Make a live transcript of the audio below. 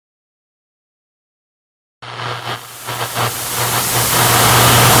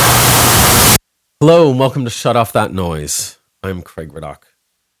Hello and welcome to Shut Off That Noise. I'm Craig Riddock.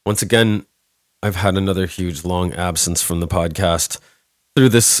 Once again, I've had another huge long absence from the podcast through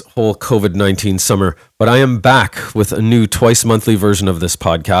this whole COVID-19 summer, but I am back with a new twice monthly version of this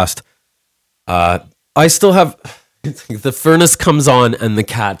podcast. I still have... The furnace comes on and the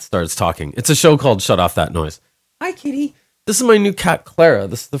cat starts talking. It's a show called Shut Off That Noise. Hi, kitty. This is my new cat, Clara.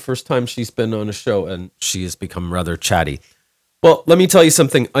 This is the first time she's been on a show and she has become rather chatty. Well, let me tell you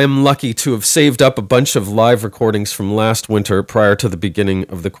something. I am lucky to have saved up a bunch of live recordings from last winter prior to the beginning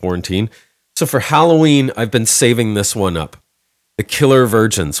of the quarantine. So for Halloween, I've been saving this one up. The Killer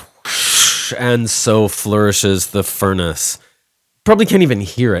Virgins. And so flourishes the furnace. Probably can't even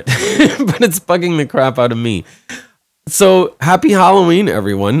hear it, but it's bugging the crap out of me. So happy Halloween,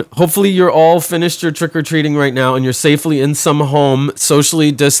 everyone. Hopefully you're all finished your trick-or-treating right now and you're safely in some home,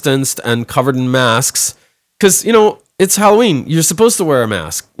 socially distanced and covered in masks. Because, it's Halloween. You're supposed to wear a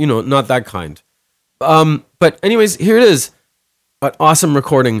mask. Not that kind. But anyways, here it is. An awesome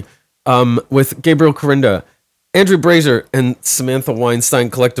recording with Gabriel Corinda, Andrew Brazier, and Samantha Weinstein,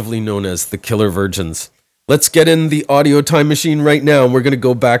 collectively known as the Killer Virgins. Let's get in the audio time machine right now, and we're going to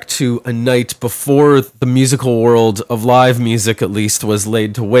go back to a night before the musical world of live music, at least, was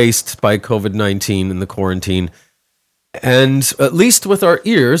laid to waste by COVID-19 and the quarantine. And at least with our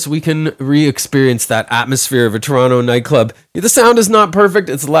ears, we can re-experience that atmosphere of a Toronto nightclub. The sound is not perfect,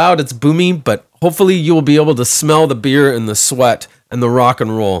 it's loud, it's boomy, but hopefully you will be able to smell the beer and the sweat and the rock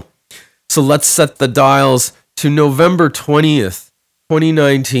and roll. So let's set the dials to November 20th,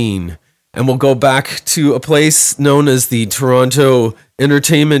 2019. And we'll go back to a place known as the Toronto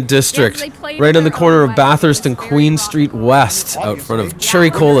Entertainment District, right on the corner of Bathurst and Queen Street West, out front of Cherry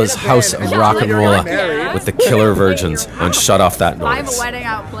Cola's House of Rock and Rolla, with the Killer Virgins on Shut Off That Noise. I have a wedding,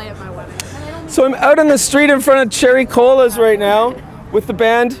 I'll play at my wedding. So I'm out on the street in front of Cherry Cola's right now with the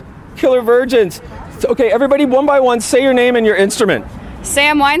band Killer Virgins. So, okay, everybody, one by one, say your name and your instrument.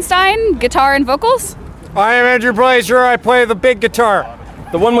 Sam Weinstein, guitar and vocals. I am Andrew Brazier, I play the big guitar.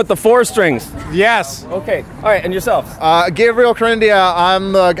 The one with the 4 strings. Yes. Okay. All right. And yourself? Gabriel Corinda.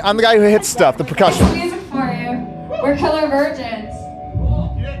 I'm the guy who hits stuff, the percussion. Music for you. We're Killer Virgins.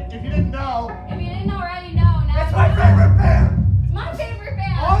 If you didn't know. If you didn't already know, now It's my favorite band. It's my favorite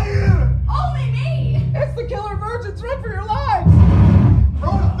band. All you. Only me. It's the Killer Virgins. Run for your lives.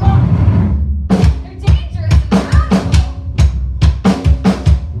 Roll the duck. They're dangerous and radical.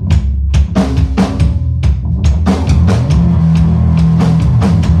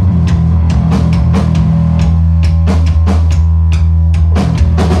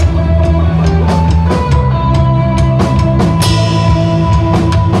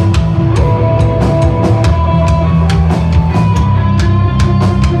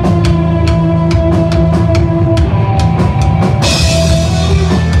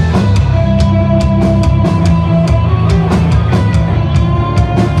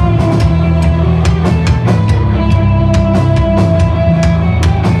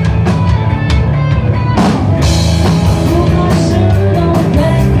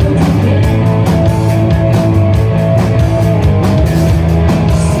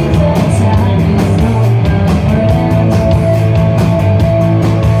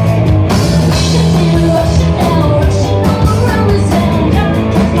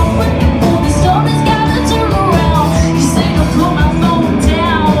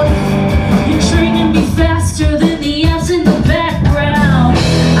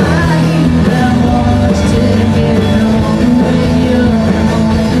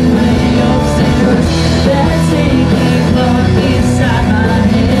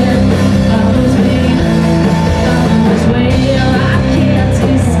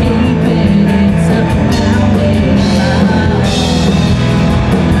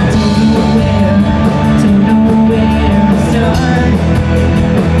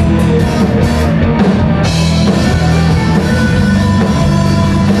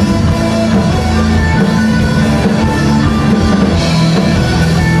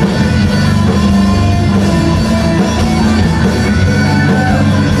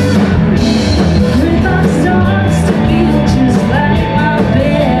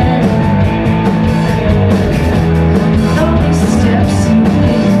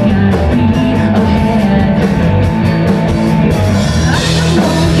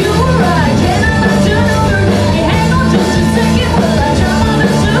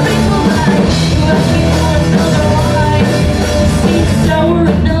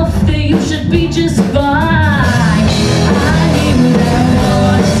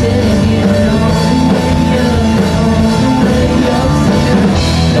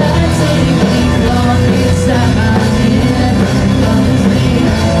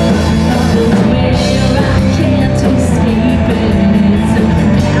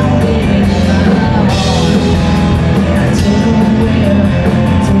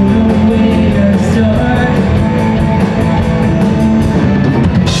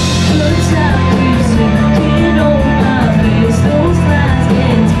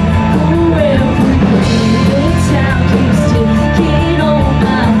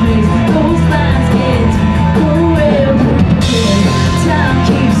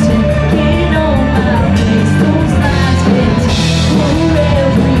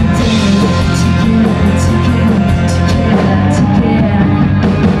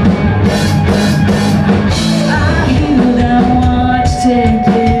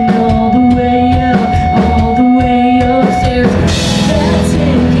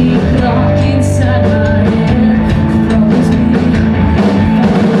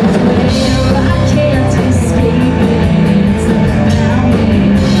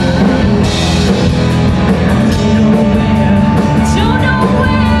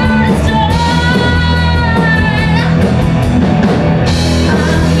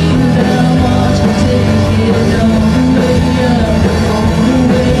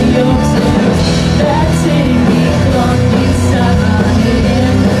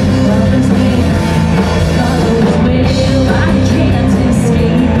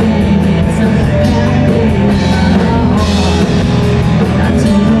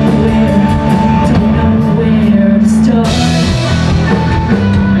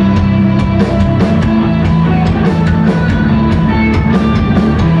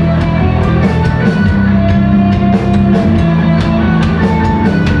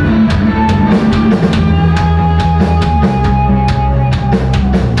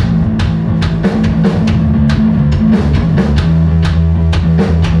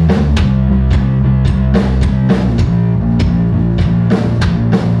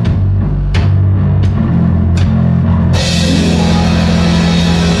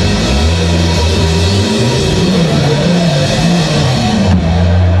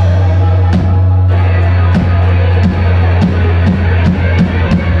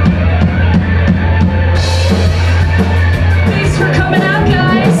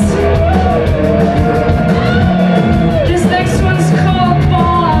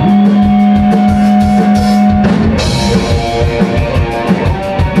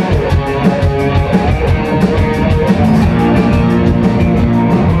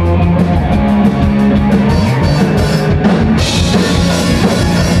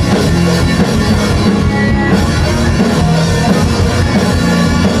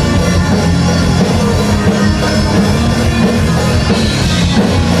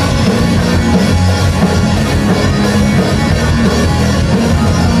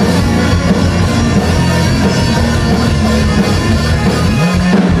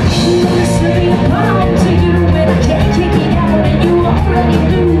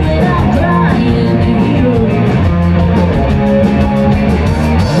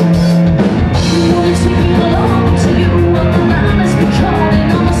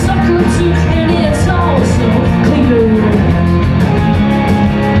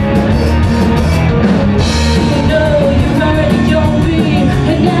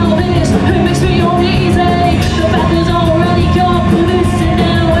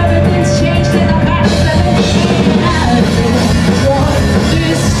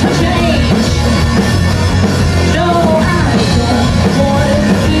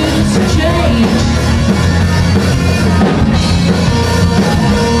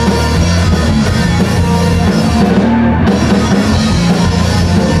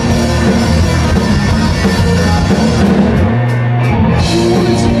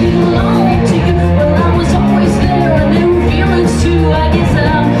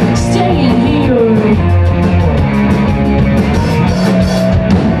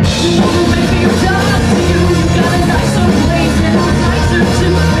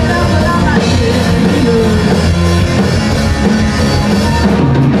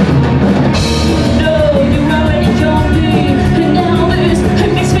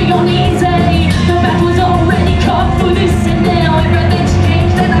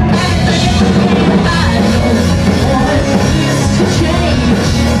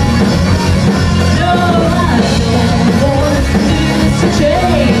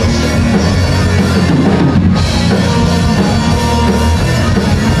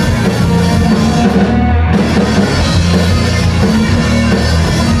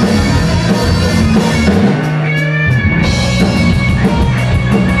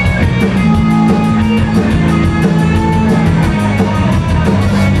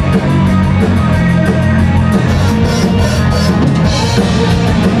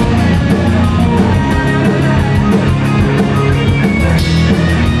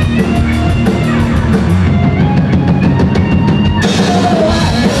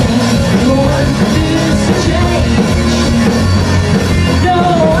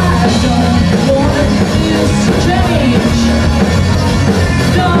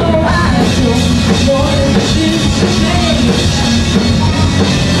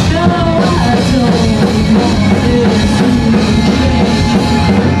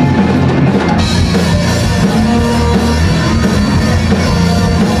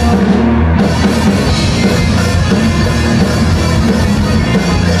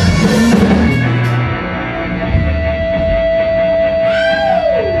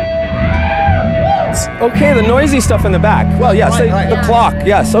 Okay, the noisy stuff in the back. Well, yes, Right. the clock.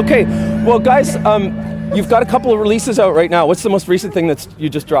 Yes. Okay. Well, guys, you've got a couple of releases out right now. What's the most recent thing that you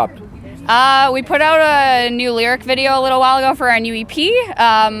just dropped? We put out a new lyric video a little while ago for our new EP.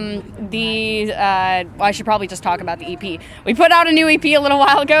 I should probably just talk about the EP. We put out a new EP a little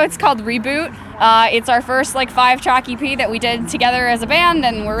while ago. It's called Reboot. It's our first 5-track EP that we did together as a band,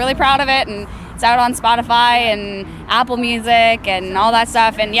 and we're really proud of it. And it's out on Spotify and Apple Music and all that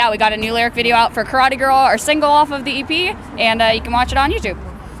stuff. And yeah, we got a new lyric video out for Karate Girl, our single off of the EP, and you can watch it on YouTube.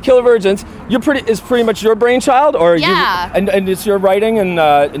 Killer Virgins. Is pretty much your brainchild, or Yeah. and it's your writing, and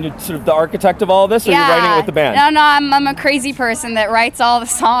you're sort of the architect of all this, or you're writing it with the band? No, I'm a crazy person that writes all the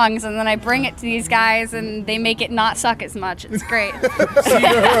songs, and then I bring it to these guys, and they make it not suck as much. It's great.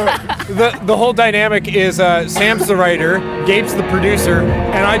 The whole dynamic is Sam's the writer, Gabe's the producer,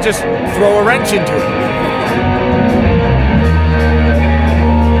 and I just throw a wrench into it.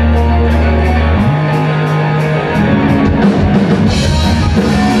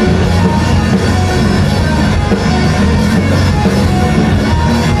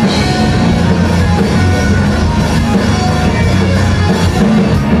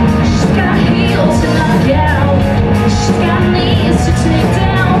 She's got heels to knock out. She's got knees to take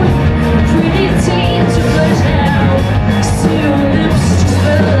down. Pretty teeth to flush out. Still lips to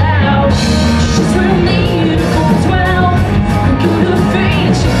spell out. She's real neat as well. Her good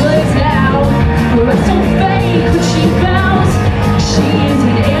fate she plays out. Her eyes don't fake when she bows. She is an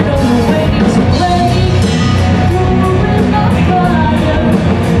animal waiting to play. Throw her in the fire.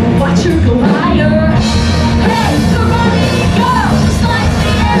 Watch her go higher. Hey, karate girl, slice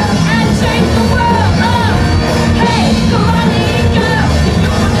the air and take the world up. Hey, karate girl,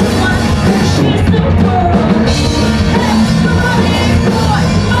 you're the one, she's the world. Hey, karate boy,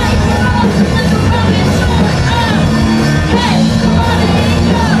 fight for us like a rocket sword up. Hey, karate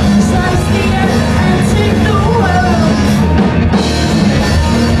girl, slice the air and take the world.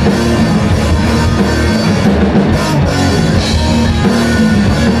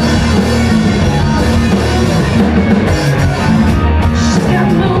 She's got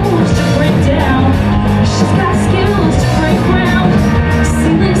moves to break down. She's got skills to break ground.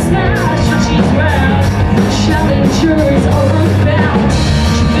 Ceiling smash when she's round. Challengers are unbound.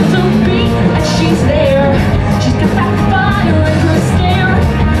 She feels a beat and she's there. She's got that fire in her stare.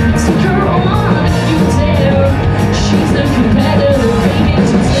 Take her on if you dare. She's a competitor waiting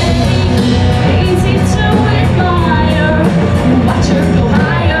to take. Easy to admire. Watch her go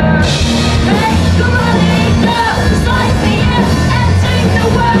higher. Hey, karate girl, slice the air and take the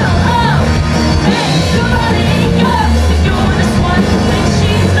world up. Hey, karate girl, you're this one, and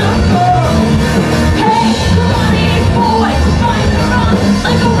she's the girl. Hey, karate boy, find her on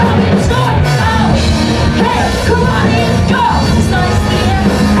like a rocket sword. Oh, hey, karate girl, slice the air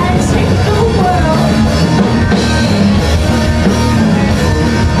and take the world.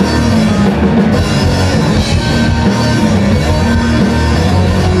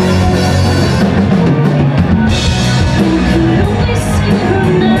 You could only see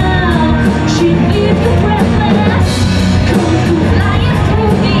her now. She'd leave you breathless. Kung fu flying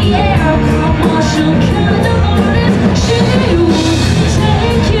through the air. A martial kind of artist. She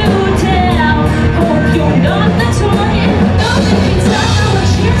take you down. Hope you're not the target. Nothing can tell when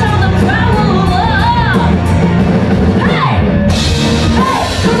she's on the prowl. Hey, hey,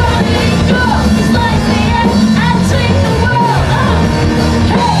 karate girl, slice the air and take the world up.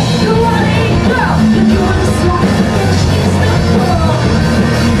 Hey, karate girl, you're the swan and she's the girl.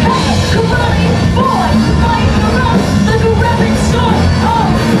 Hey, karate boy, fight her up like a rabbit sword. Oh,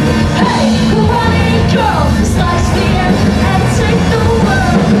 hey, karate girl, slice the air and take the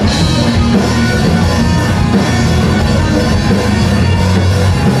world.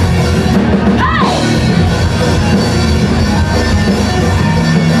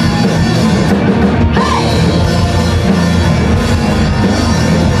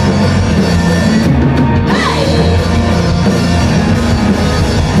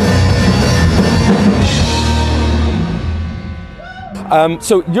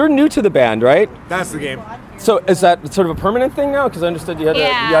 So you're new to the band, right? That's the game. So is that sort of a permanent thing now? Because I understood you had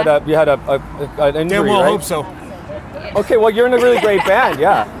Yeah. an injury, Damn well right? hope so. Okay, well you're in a really great band,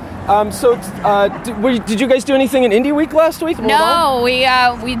 yeah. Did you guys do anything in Indie Week last week? No, we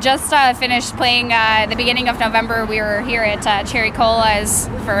just finished playing the beginning of November. We were here at Cherry Cola's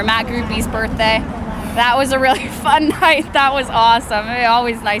for Matt Groupie's birthday. That was a really fun night. That was awesome.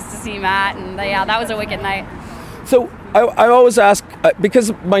 Always nice to see Matt, and yeah, that was a wicked night. So I always ask,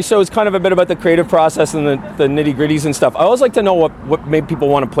 because my show is kind of a bit about the creative process and the nitty gritties and stuff. I always like to know what made people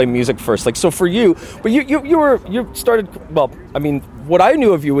want to play music first. Like, so for you, but you started, well, I mean, what I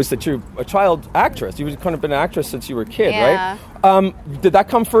knew of you was that you're a child actress. You've kind of been an actress since you were a kid, Yeah. right? Did that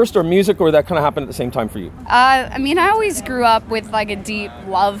come first, or music, or did that kind of happen at the same time for you? I mean, I always grew up with like a deep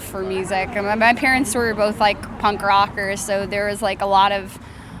love for music. And my parents were both like punk rockers, so there was like a lot of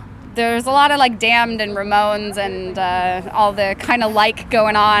like Damned and Ramones and all the kind of like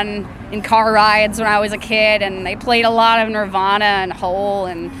going on in car rides when I was a kid, and they played a lot of Nirvana and Hole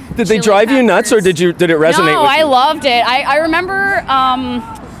and. Did they Chili drive you nuts, or Peppers. did it resonate No, with you? I loved it. I remember.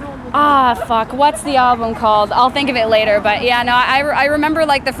 What's the album called? I'll think of it later. But yeah, no, I remember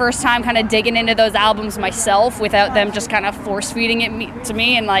like the first time kind of digging into those albums myself without them just kind of force feeding it to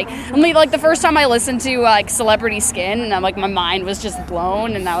me, and like the first time I listened to like Celebrity Skin, and I'm like my mind was just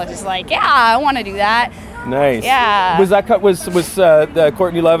blown, and I was just like, yeah, I want to do that. Nice. Yeah. Was the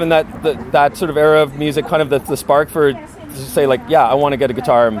Courtney Love and that sort of era of music kind of the spark for to say like, yeah, I want to get a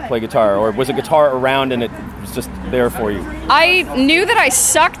guitar and play guitar, or was a guitar around and it was just there for you? I knew that I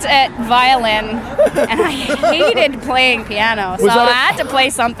sucked at violin, and I hated playing piano, so I had to play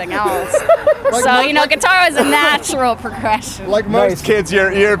something else. Guitar was a natural progression. Like most kids,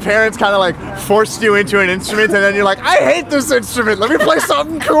 your parents kind of like forced you into an instrument, and then you're like, I hate this instrument. Let me play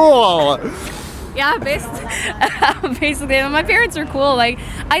something cool. Yeah, basically, my parents are cool. Like,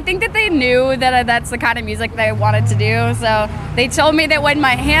 I think that they knew that that's the kind of music that I wanted to do. So they told me that when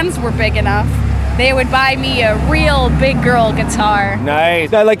my hands were big enough, they would buy me a real big girl guitar.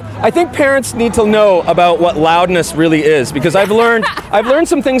 Nice. I think parents need to know about what loudness really is, because I've learned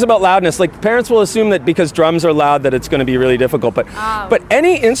some things about loudness. Like, parents will assume that because drums are loud that it's going to be really difficult, but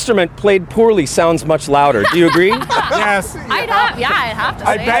any instrument played poorly sounds much louder. Do you agree? Yes. I'd have to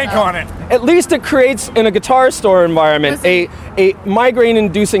say I bank that. on it. At least it creates in a guitar store environment a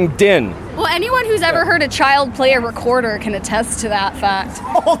migraine-inducing din. Well, anyone who's ever heard a child play a recorder can attest to that fact.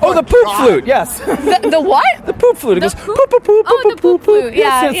 Oh, the poop flute, yes. The what? The poop flute. It goes The poop, poop, poop, Oh, poop, the poop poop, flute.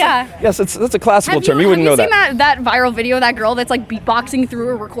 Yeah, yeah. Yes, that's a classical term. You wouldn't know Have you that. seen that viral video of that girl that's like beatboxing through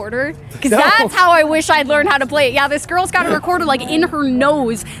a recorder? Because No. that's how I wish I'd learned how to play it. Yeah, this girl's got a recorder like in her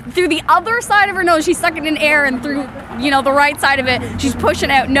nose. Through the other side of her nose, she's stuck it in air, and through the right side of it, she's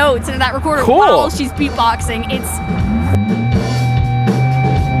pushing out notes into that recorder Cool. while she's beatboxing. It's.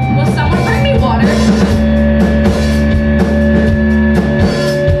 Will someone bring me water?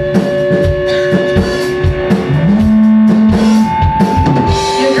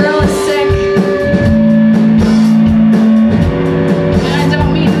 Your girl is sick. And I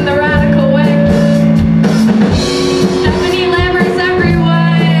don't mean in the radical way. Stephanie Lambert's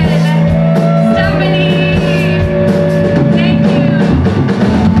everyone. Stephanie! Thank you.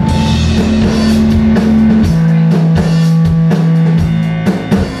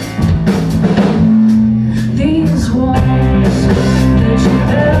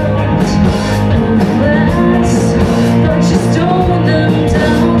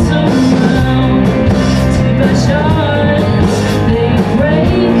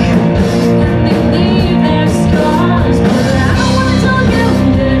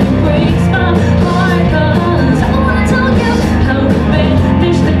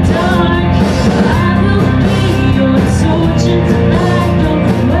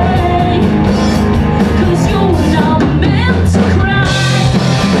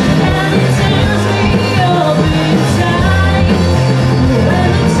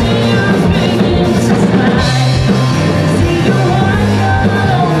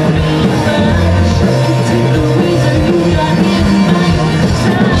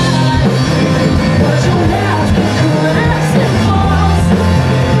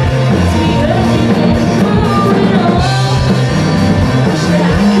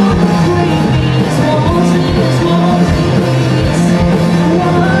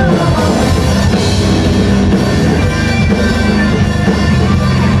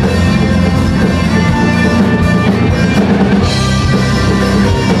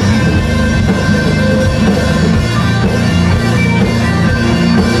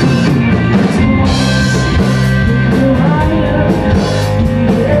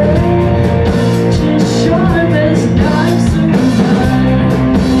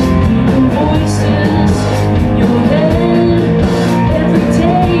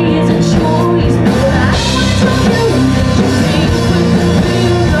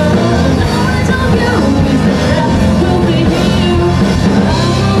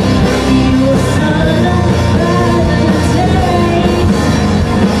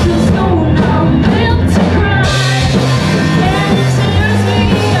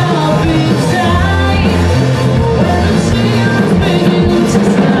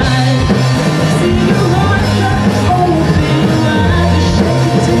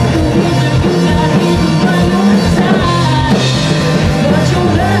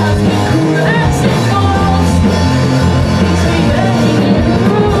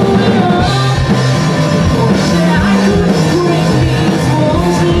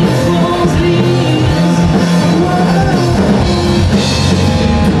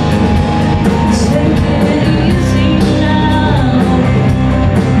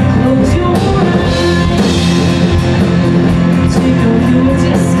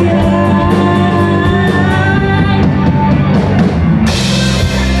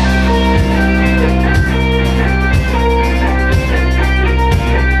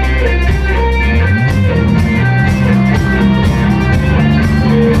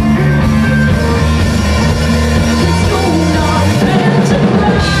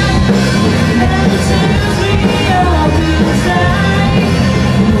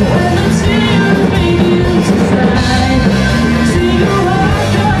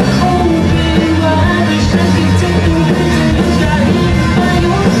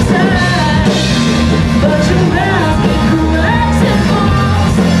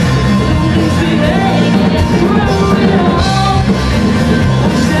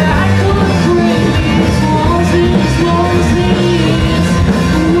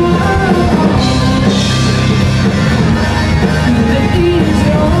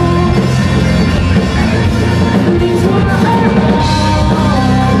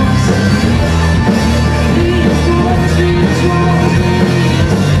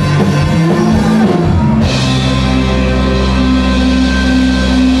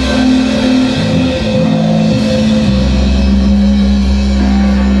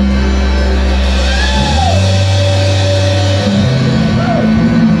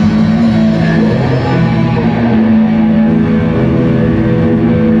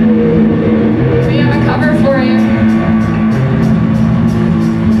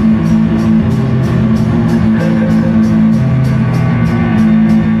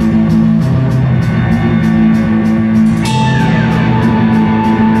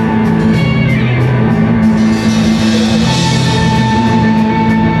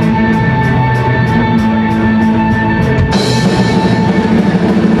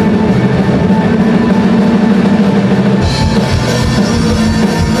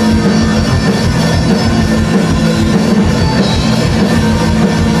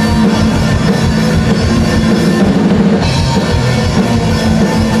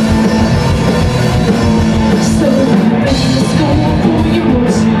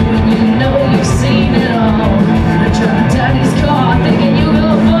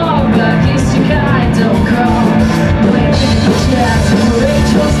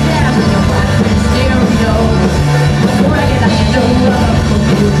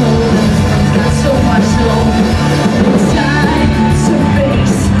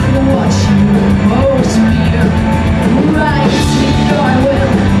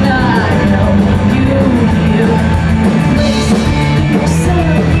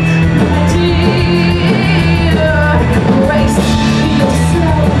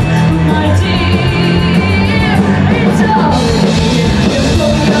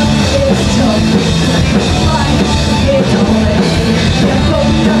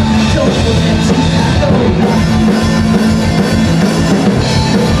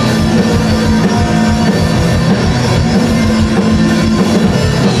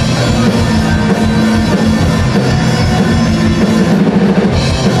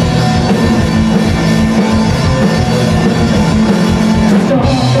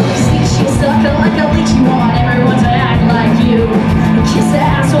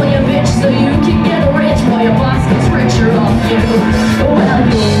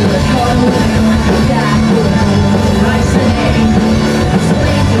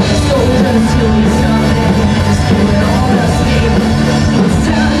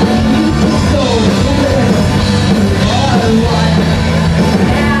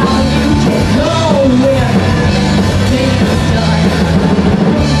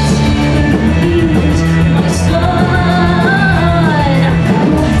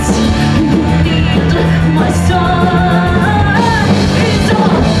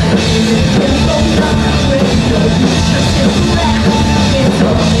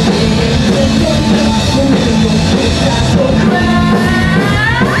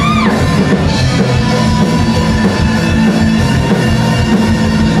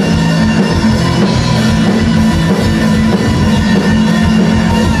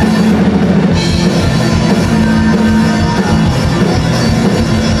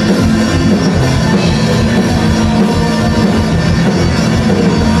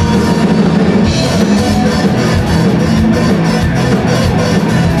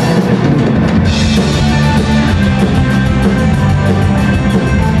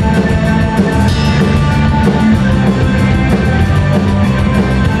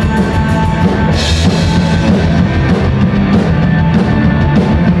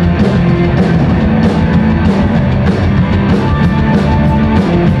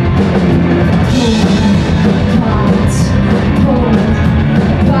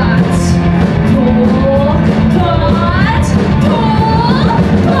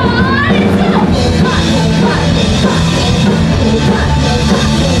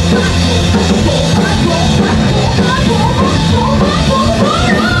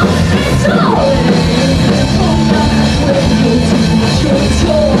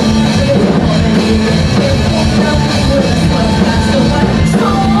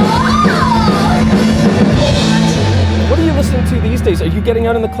 getting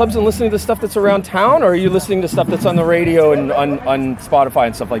out in the clubs and listening to stuff that's around town, or are you listening to stuff that's on the radio and on Spotify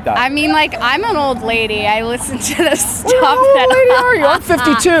and stuff like that? I mean, like, I'm an old lady. I listen to the stuff How old that lady are you? I'm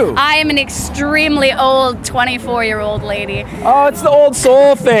 52. I am an extremely old 24-year-old lady. Oh, it's the old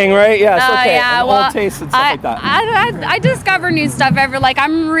soul thing, right? Yes, okay. Yeah, And well, old tastes and stuff like that. I discover new stuff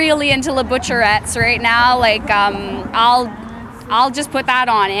I'm really into La Butcherettes right now. Like, I'll just put that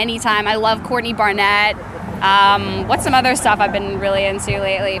on anytime. I love Courtney Barnett. What's some other stuff I've been really into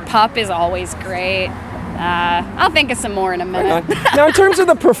lately? Pup is always great. I'll think of some more in a minute. Now, in terms of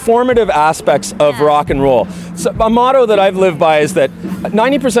the performative aspects of rock and roll, so a motto that I've lived by is that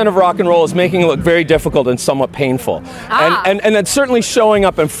 90% of rock and roll is making it look very difficult and somewhat painful. And that's certainly showing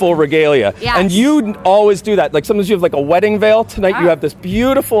up in full regalia. Yes. And you always do that. Like sometimes you have like a wedding veil. Tonight you have this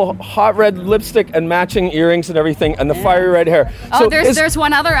beautiful hot red lipstick and matching earrings and everything and the fiery red hair. Oh, there's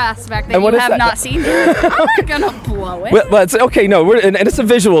one other aspect that you have not seen. I'm going to blow it. Well, it's okay. No, and it's a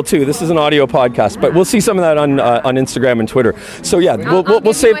visual too. This is an audio podcast, but we'll see some of that on Instagram and Twitter. So yeah, I'll we'll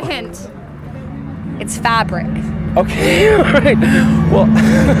give save. you a hint. It's fabric. Okay, all right. Well.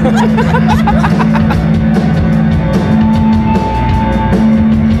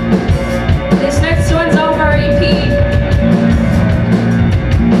 This next one's off our EP.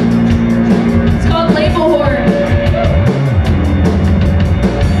 It's called Label Whore.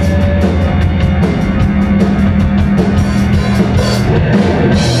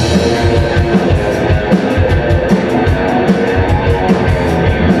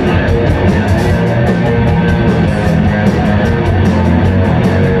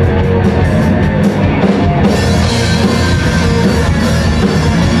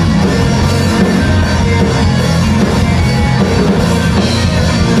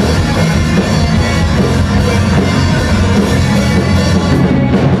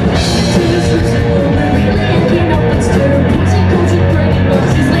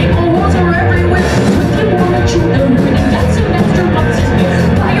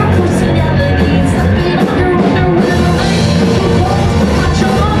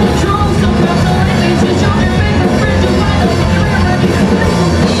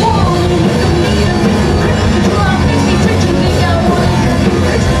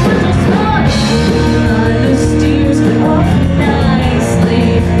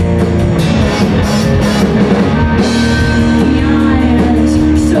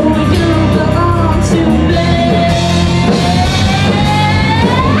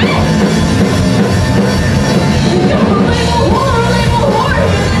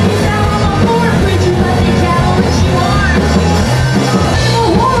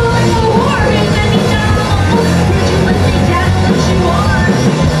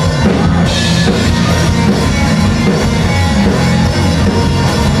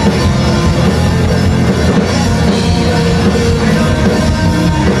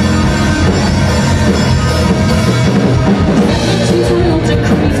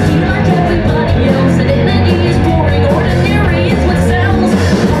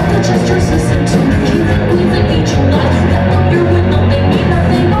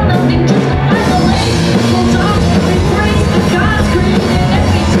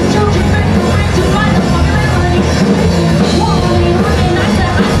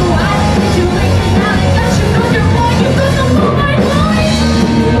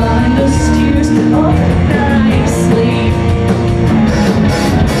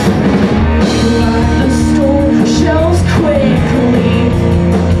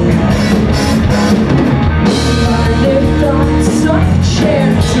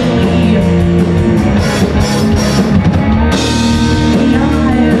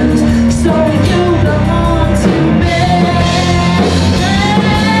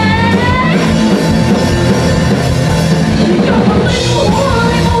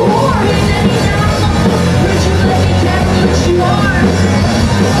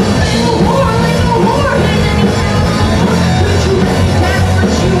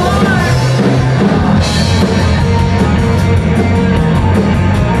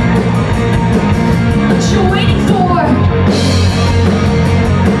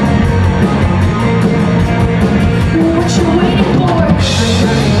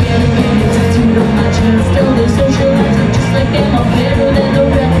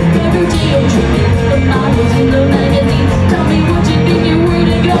 Tell me what you think you're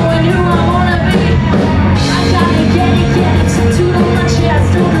really going, who am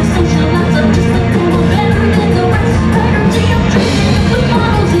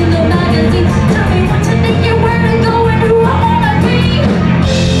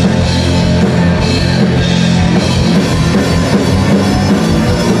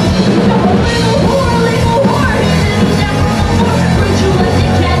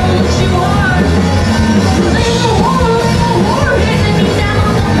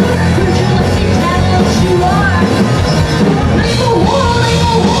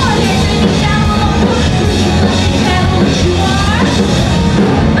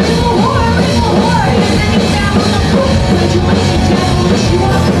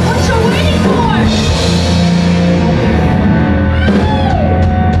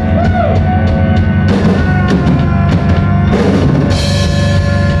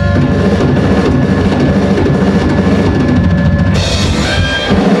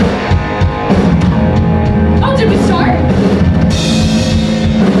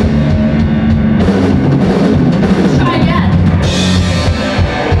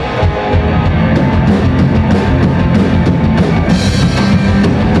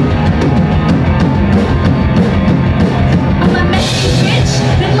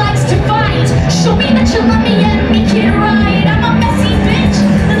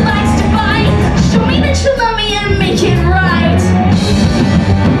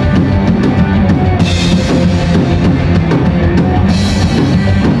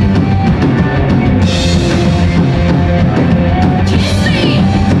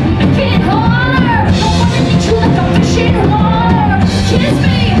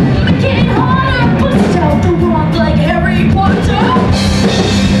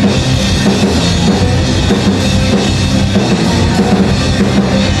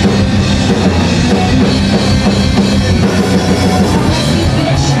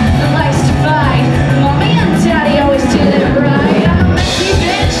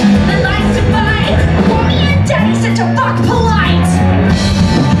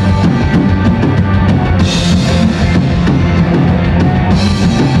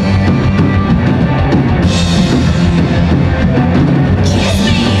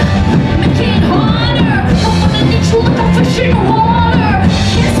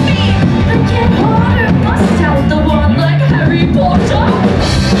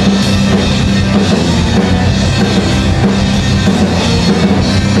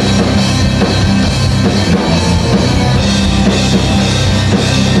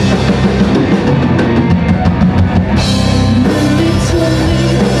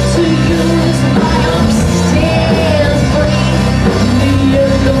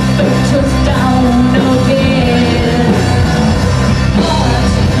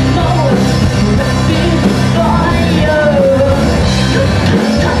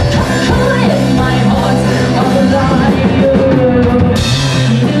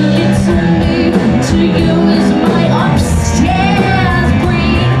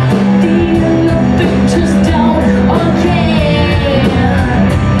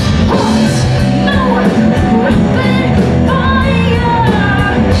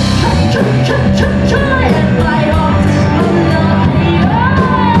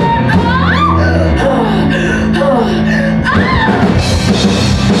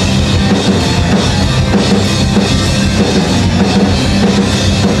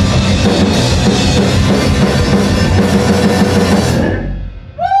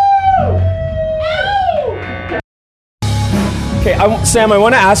Sam, I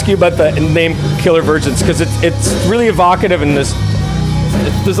want to ask you about the name Killer Virgins because it's really evocative and there's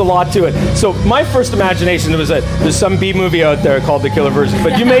a lot to it. So my first imagination was that there's some B movie out there called The Killer Virgins,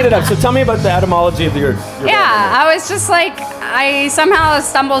 but you made it up. So tell me about the etymology of your Yeah, I was just like, I somehow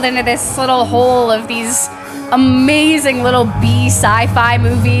stumbled into this little hole of these amazing little B sci-fi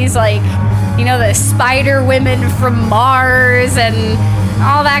movies, like, you know, the Spider Women from Mars and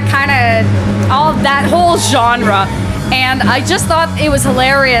all that whole genre. And I just thought it was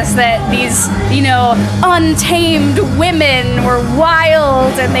hilarious that these, you know, untamed women were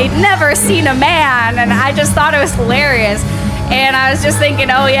wild and they'd never seen a man. And I just thought it was hilarious. And I was just thinking,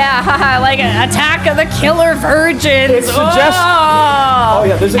 oh yeah, haha, like an Attack of the Killer Virgins. It suggests. Oh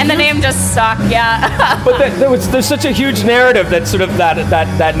yeah, there's a and the huge- name just stuck, yeah. But there's such a huge narrative that sort of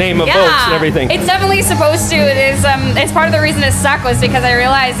that name evokes and everything. It's definitely supposed to. It is. It's part of the reason it stuck was because I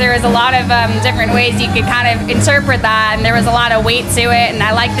realized there was a lot of different ways you could kind of interpret that, and there was a lot of weight to it, and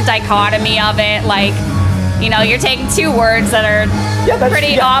I like the dichotomy of it, like. You know, you're taking two words that are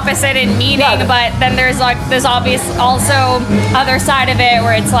pretty opposite in meaning, but then there's obvious also other side of it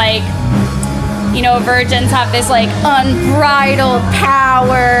where it's like, you know, virgins have this like unbridled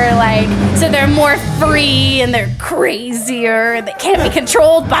power, like, so they're more free and they're crazier and they can't be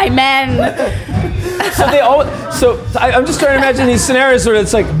controlled by men. I'm just trying to imagine these scenarios where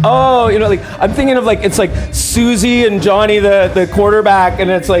it's like, oh, you know, like I'm thinking of like it's like Susie and Johnny the quarterback,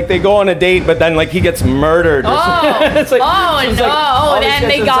 and it's like they go on a date, but then like he gets murdered. Then they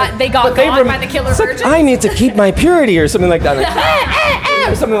got caught by the killer virgins. I need to keep my purity or something like that. Like,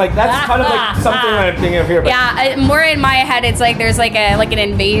 or something like that's kind of like something I'm thinking of here. But yeah, more in my head, it's like there's like an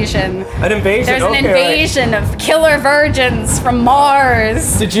invasion. An invasion. There's an invasion of killer virgins from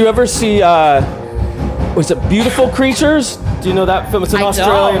Mars. Did you ever see? Was it Beautiful Creatures? Do you know that film? It's an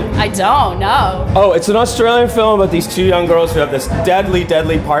Australian. I don't know. Oh, it's an Australian film about these two young girls who have this deadly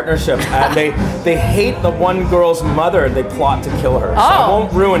partnership, and they hate the one girl's mother, and they plot to kill her. So I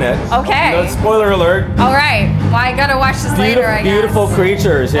won't ruin it. Okay. No, spoiler alert. All right. Well, I gotta watch this later. I guess. Beautiful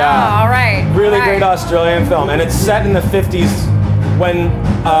Creatures. Yeah. Oh, all right. Really all right. great Australian film, and it's set in the 50s when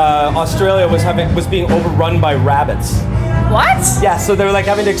Australia was being overrun by rabbits. What? Yeah, so they were like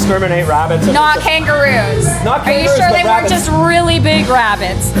having to exterminate rabbits. Not kangaroos. Not kangaroos. Are you sure but they rabbits. weren't just really big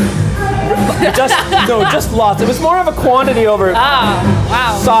rabbits? just lots. It was more of a quantity over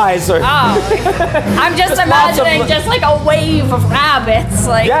size. Or I'm just imagining just like a wave of rabbits,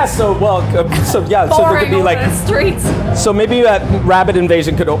 like so there could be over like the streets. So maybe that Rabbit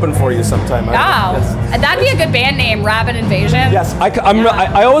Invasion could open for you sometime. That'd be a good band name, Rabbit Invasion. Yes,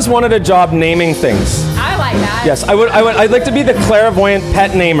 I always wanted a job naming things. I like that. Yes, I'd like to be the clairvoyant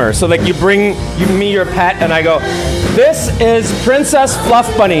pet namer. So like you bring me your pet, and I go, this is Princess Fluff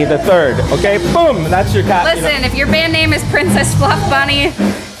Bunny the Third. Okay, boom, that's your cat. Listen, if your band name is Princess Fluff Bunny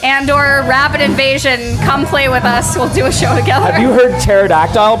and/or Rabbit Invasion, come play with us. We'll do a show together. Have you heard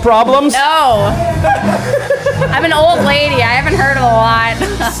pterodactyl problems? No. I'm an old lady. I haven't heard of a lot.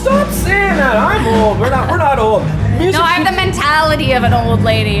 Stop saying that. I'm old. We're not old. Music No, I have the mentality of an old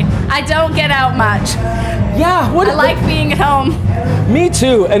lady. I don't get out much. Yeah, I like being at home. Me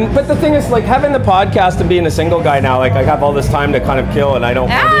too. But the thing is, like having the podcast and being a single guy now, like I have all this time to kind of kill, and I don't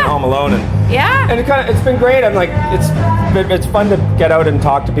want to be at home alone. And it's been great. I'm like it's fun to get out and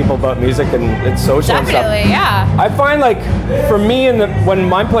talk to people about music, and it's social and stuff. Definitely, yeah. I find like for me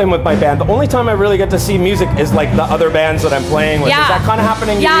when I'm playing with my band, the only time I really get to see music is like the other bands that I'm playing with. Yeah. Is that kind of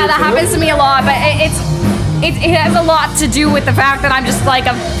happening? to you Yeah, that too? happens to me a lot, but it has a lot to do with the fact that I'm just like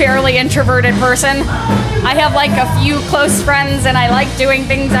a fairly introverted person. I have like a few close friends and I like doing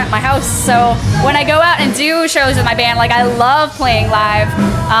things at my house. So when I go out and do shows with my band, like I love playing live.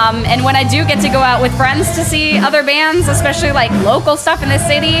 And when I do get to go out with friends to see other bands, especially like local stuff in the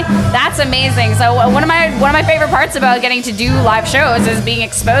city, that's amazing. So one of my favorite parts about getting to do live shows is being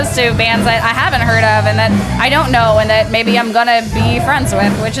exposed to bands that I haven't heard of and that I don't know and that maybe I'm gonna be friends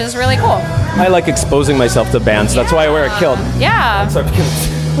with, which is really cool. I like exposing myself to bands. That's why I wear a kilt. Yeah. Sorry,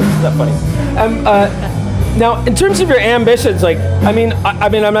 is that funny? Now, in terms of your ambitions, like, I mean,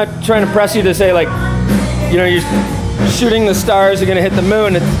 I'm not trying to press you to say, like, you know, you're shooting the stars, you're gonna hit the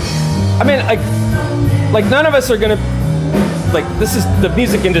moon. I mean, like none of us are gonna, like, the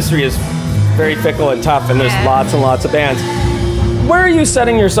music industry is very fickle and tough, and there's lots and lots of bands. Where are you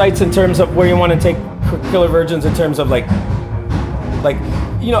setting your sights in terms of where you want to take Killer Virgins in terms of like,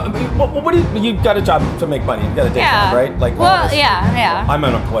 you know, what do you got a job to make money? You got a day job, right? Like, well, yeah. I'm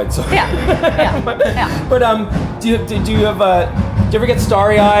unemployed, so Yeah. But do you ever get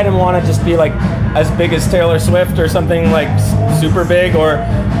starry-eyed and want to just be like as big as Taylor Swift or something like super big, or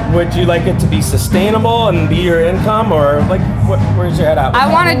would you like it to be sustainable and be your income, or like where's your head at?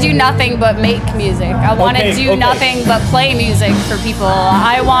 I want to do nothing but make music. I want to do nothing but play music for people.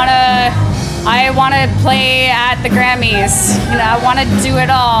 I want to play at the Grammys. You know, I want to do it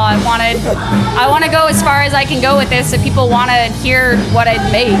all. I want to go as far as I can go with this, so people want to hear what I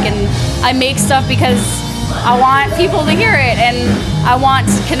make. And I make stuff because I want people to hear it, and I want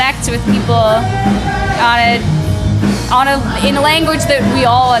to connect with people in a language that we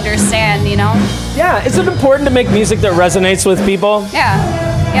all understand. You know. Yeah. Is it important to make music that resonates with people?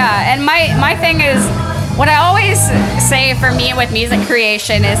 Yeah. And my thing is, what I always say for me with music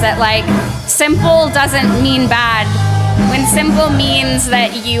creation is that, like, simple doesn't mean bad. When simple means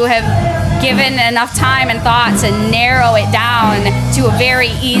that you have given enough time and thought to narrow it down to a very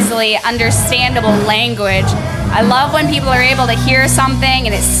easily understandable language. I love when people are able to hear something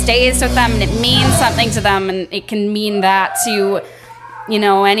and it stays with them and it means something to them, and it can mean that to, you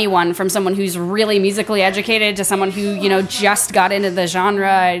know, anyone, from someone who's really musically educated to someone who, you know, just got into the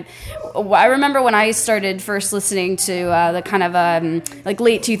genre. I remember when I started first listening to the kind of like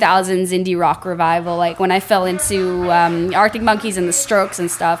late 2000s indie rock revival, like when I fell into Arctic Monkeys and the Strokes and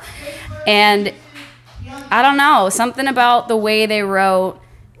stuff. And I don't know, something about the way they wrote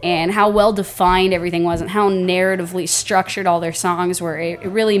and how well defined everything was and how narratively structured all their songs were, it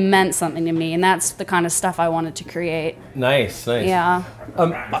really meant something to me, and that's the kind of stuff I wanted to create. Nice. Yeah.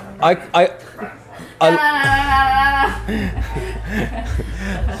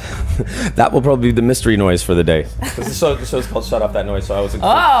 That will probably be the mystery noise for the day. The show's called "Shut Off That Noise," so I was.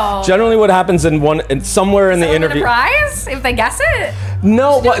 Oh. Generally, what happens somewhere in the interview. A prize if they guess it.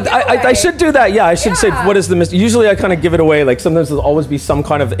 No, well, I should do that. Yeah, I should say what is the mystery. Usually, I kind of give it away. Like sometimes there'll always be some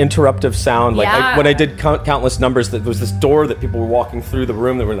kind of interruptive sound. Like when I did Countless Numbers, there was this door that people were walking through the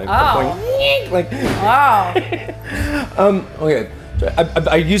room that were like going like. Wow. Okay.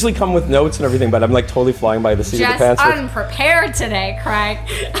 I usually come with notes and everything, but I'm like totally flying by the seat of the pants. Just unprepared today, Craig.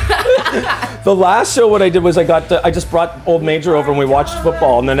 The last show, what I did was I just brought Old Major over and we watched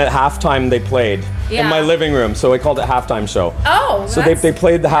football, and then at halftime they played in my living room, so I called it halftime show. Oh, so they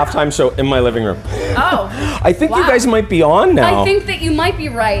played the halftime show in my living room. Oh, I think you guys might be on now. I think that you might be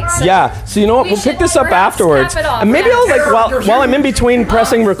right. So yeah. So you know what? We'll pick this up afterwards, cap it off. and maybe I'll while I'm in between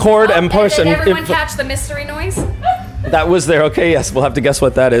pressing record and push. Did everyone catch the mystery noise? That was there. Okay, yes, we'll have to guess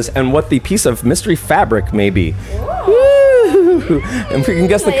what that is and what the piece of mystery fabric may be. Ooh. And if we can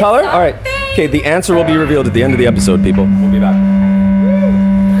guess the color? All right. Okay, the answer will be revealed at the end of the episode, people. We'll be back.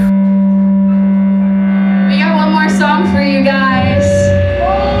 We got one more song for you guys.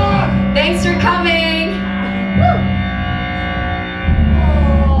 Thanks for coming.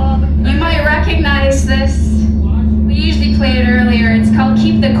 You might recognize this. We usually play it earlier. It's called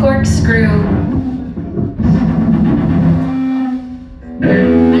Keep the Corkscrew.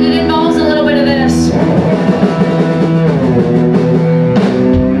 And it involves a little bit of this.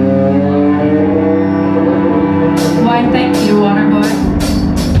 Why, thank you, Waterboy.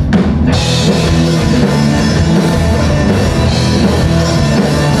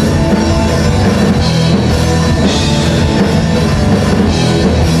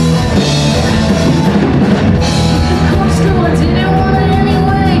 Corkscrew, I didn't want it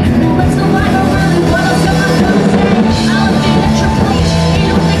anyway. What's the life?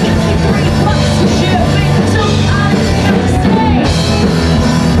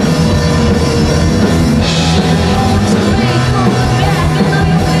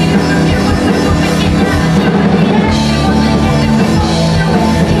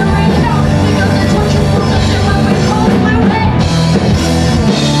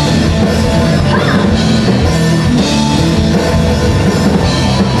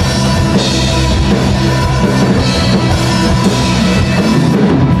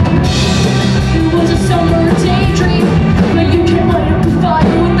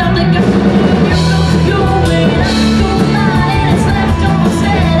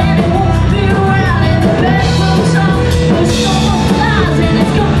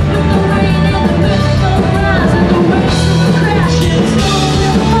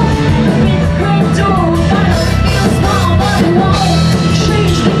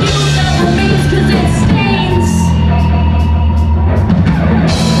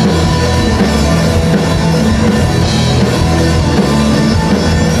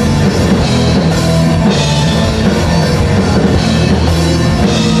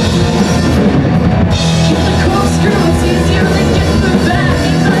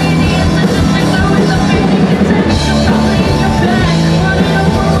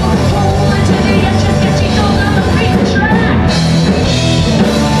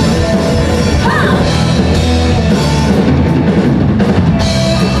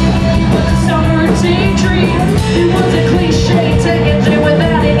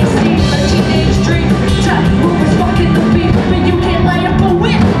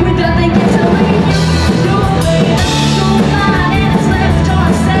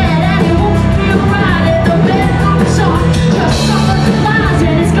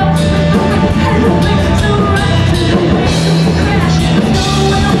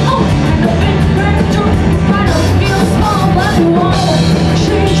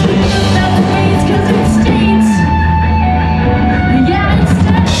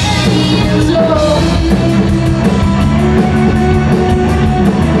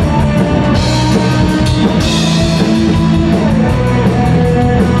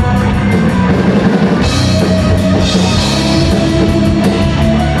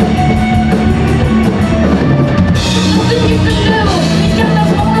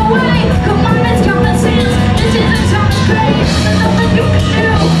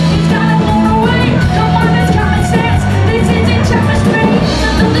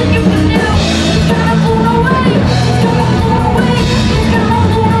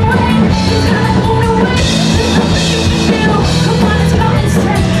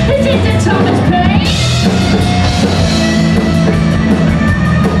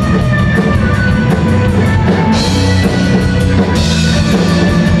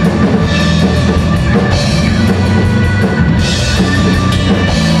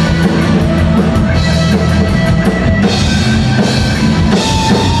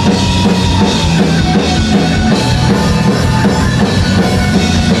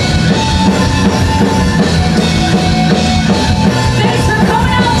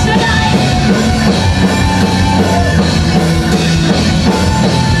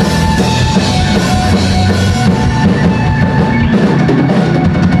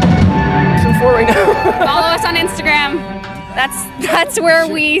 That's where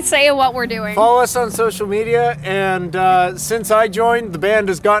we say what we're doing. Follow us on social media, and since I joined, the band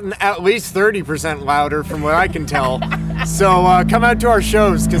has gotten at least 30% louder from what I can tell. So come out to our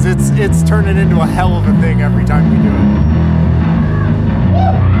shows, because it's turning into a hell of a thing every time we do it.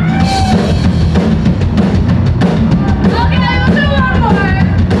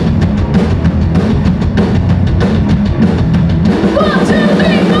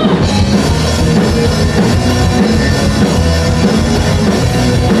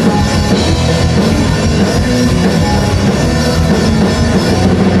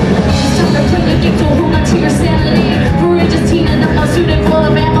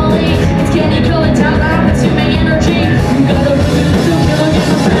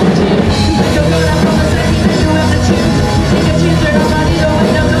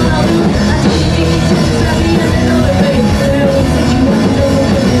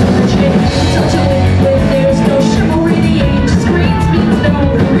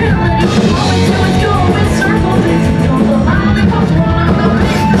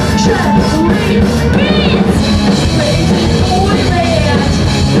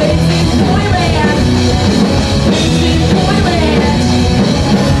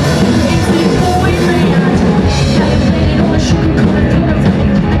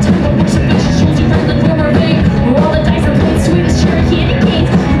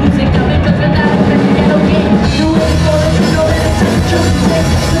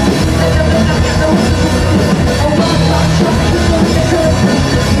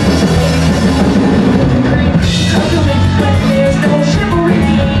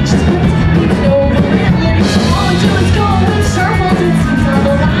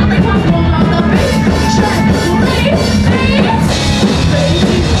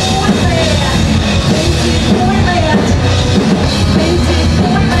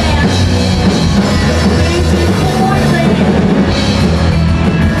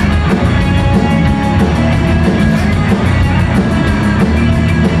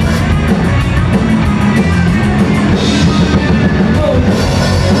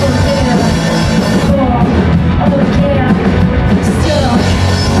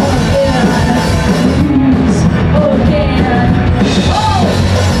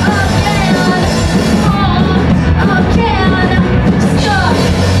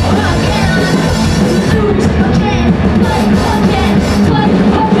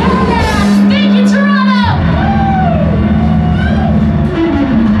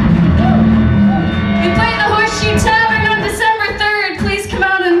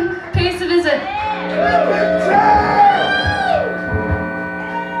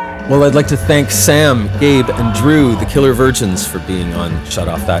 Well, I'd like to thank Sam, Gabe, and Drew, the Killer Virgins, for being on Shut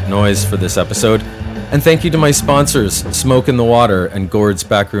Off That Noise for this episode. And thank you to my sponsors, Smoke in the Water and Gord's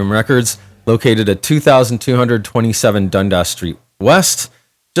Backroom Records, located at 2227 Dundas Street West,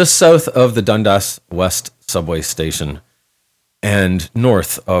 just south of the Dundas West subway station and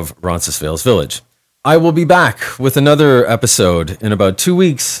north of Roncesvalles Village. I will be back with another episode in about 2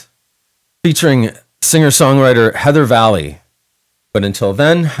 weeks featuring singer-songwriter Heather Valley. But until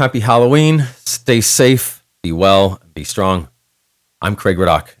then, happy Halloween, stay safe, be well, and be strong. I'm Craig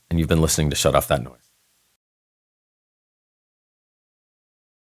Raddock, and you've been listening to Shut Off That Noise.